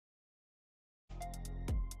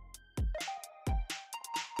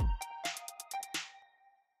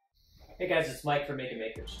Hey guys, it's Mike from Making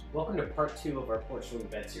Makers. Welcome to part 2 of our porch swing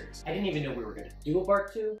bed series. I didn't even know we were going to do a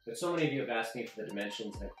part 2, but so many of you have asked me for the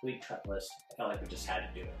dimensions and a complete cut list, I felt like we just had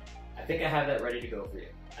to do it. I think I have that ready to go for you,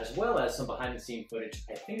 as well as some behind the scene footage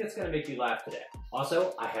I think that's going to make you laugh today.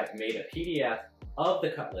 Also, I have made a PDF of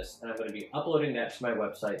the cut list, and I'm going to be uploading that to my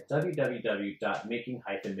website,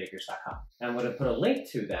 www.making-makers.com. And I'm going to put a link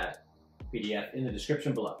to that PDF in the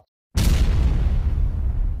description below.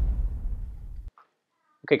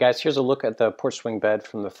 Okay guys, here's a look at the porch swing bed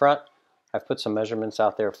from the front. I've put some measurements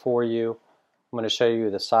out there for you. I'm going to show you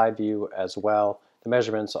the side view as well. The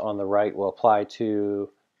measurements on the right will apply to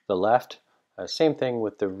the left. Same thing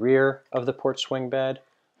with the rear of the porch swing bed.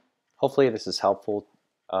 Hopefully this is helpful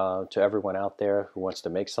to everyone out there who wants to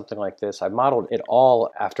make something like this. I modeled it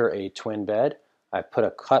all after a twin bed. I've put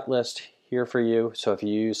a cut list here for you, so if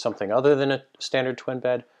you use something other than a standard twin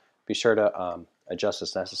bed, be sure to adjust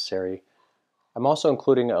as necessary. I'm also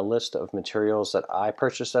including a list of materials that I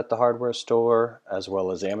purchased at the hardware store as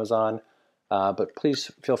well as Amazon, but please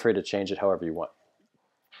feel free to change it however you want.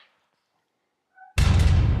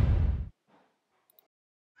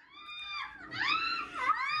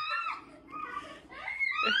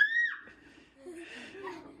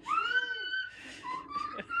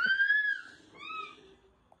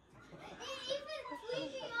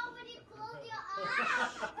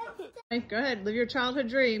 Go ahead, live your childhood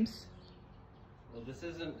dreams. Well, this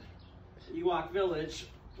isn't Ewok Village,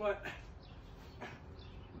 but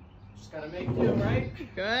just gotta make do, right?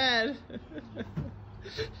 Go ahead.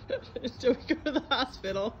 Till we go to the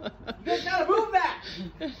hospital. You guys gotta move that!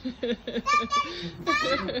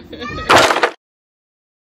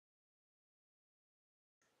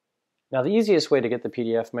 Now the easiest way to get the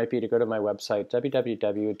PDF might be to go to my website,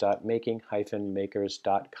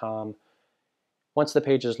 www.making-makers.com. Once the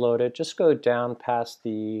page is loaded, just go down past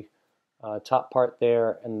the top part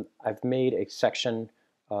there, and I've made a section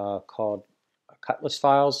called cut list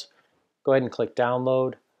files. Go ahead and click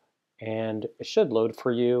download, and it should load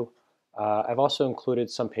for you. I've also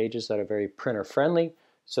included some pages that are very printer friendly,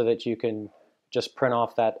 so that you can just print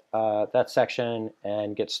off that section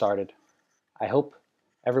and get started. I hope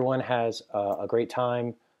everyone has a great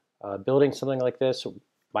time building something like this.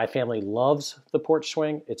 My family loves the porch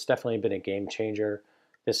swing. It's definitely been a game changer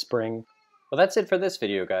this spring. Well, that's it for this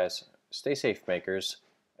video, guys. Stay safe, makers,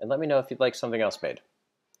 and let me know if you'd like something else made.